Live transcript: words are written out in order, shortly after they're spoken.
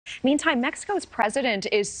Meantime, Mexico's president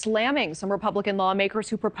is slamming some Republican lawmakers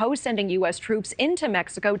who propose sending U.S. troops into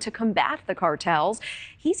Mexico to combat the cartels.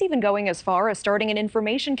 He's even going as far as starting an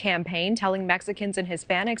information campaign telling Mexicans and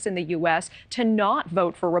Hispanics in the U.S. to not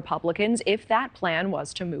vote for Republicans if that plan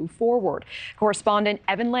was to move forward. Correspondent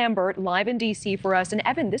Evan Lambert live in D.C. for us. And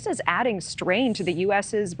Evan, this is adding strain to the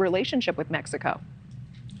U.S.'s relationship with Mexico.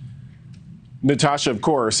 Natasha, of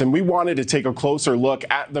course, and we wanted to take a closer look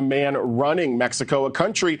at the man running Mexico, a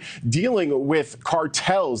country dealing with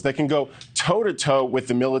cartels that can go toe-to-toe with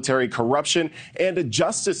the military, corruption, and a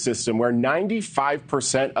justice system where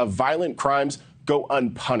 95% of violent crimes go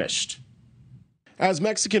unpunished. As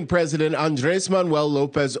Mexican President Andrés Manuel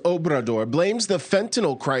López Obrador blames the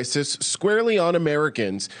fentanyl crisis squarely on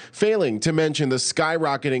Americans, failing to mention the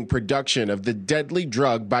skyrocketing production of the deadly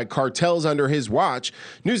drug by cartels under his watch,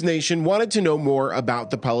 NewsNation wanted to know more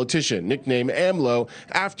about the politician, nicknamed AMLO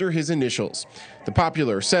after his initials. The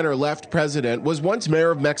popular center-left president was once mayor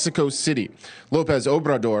of Mexico City. López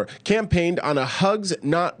Obrador campaigned on a hugs,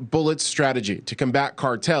 not bullets strategy to combat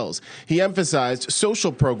cartels. He emphasized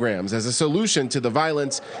social programs as a solution to the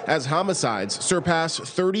violence as homicides surpassed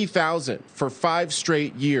 30,000 for 5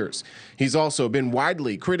 straight years. He's also been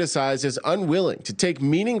widely criticized as unwilling to take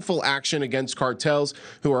meaningful action against cartels,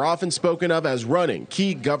 who are often spoken of as running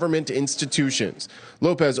key government institutions.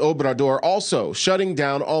 López Obrador also shutting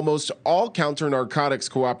down almost all counter-narcotics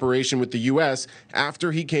cooperation with the U.S.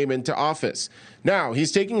 after he came into office. Now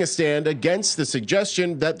he's taking a stand against the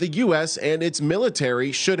suggestion that the U.S. and its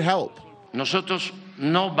military should help.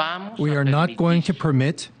 We are not going to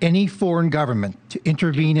permit any foreign government to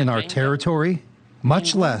intervene in our territory,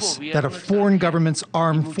 much less that a foreign government's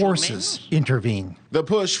armed forces intervene. The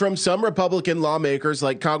push from some Republican lawmakers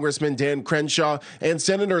like Congressman Dan Crenshaw and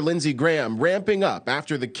Senator Lindsey Graham ramping up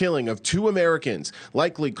after the killing of 2 Americans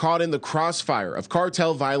likely caught in the crossfire of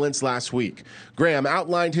cartel violence last week. Graham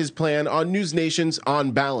outlined his plan on NewsNation's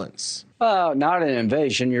On Balance. Well, not an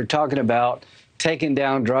invasion. You're talking about taking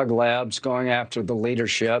down drug labs, going after the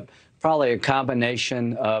leadership, probably a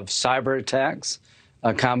combination of cyber attacks,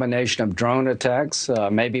 a combination of drone attacks,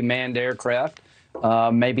 maybe manned aircraft,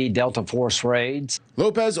 maybe Delta Force raids.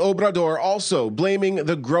 López Obrador also blaming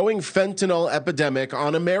the growing fentanyl epidemic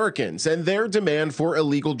on Americans and their demand for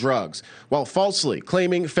illegal drugs, while falsely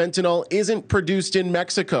claiming fentanyl isn't produced in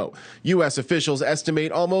Mexico. U.S. officials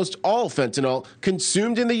estimate almost all fentanyl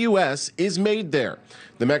consumed in the U.S. is made there.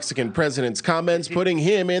 The Mexican president's comments putting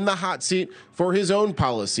him in the hot seat for his own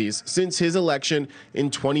policies since his election in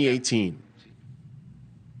 2018.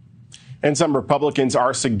 And some Republicans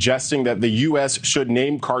are suggesting that the U.S. should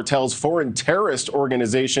name cartels foreign terrorist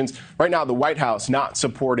organizations. Right now, the White House not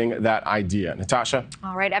supporting that idea. Natasha?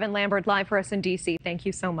 All right, Evan Lambert live for us in D.C. Thank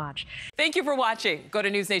you so much. Thank you for watching. Go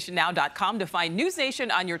to newsnationnow.com to find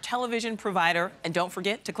NewsNation on your television provider. And don't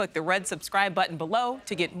forget to click the red subscribe button below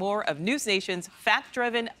to get more of NewsNation's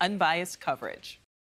fact-driven, unbiased coverage.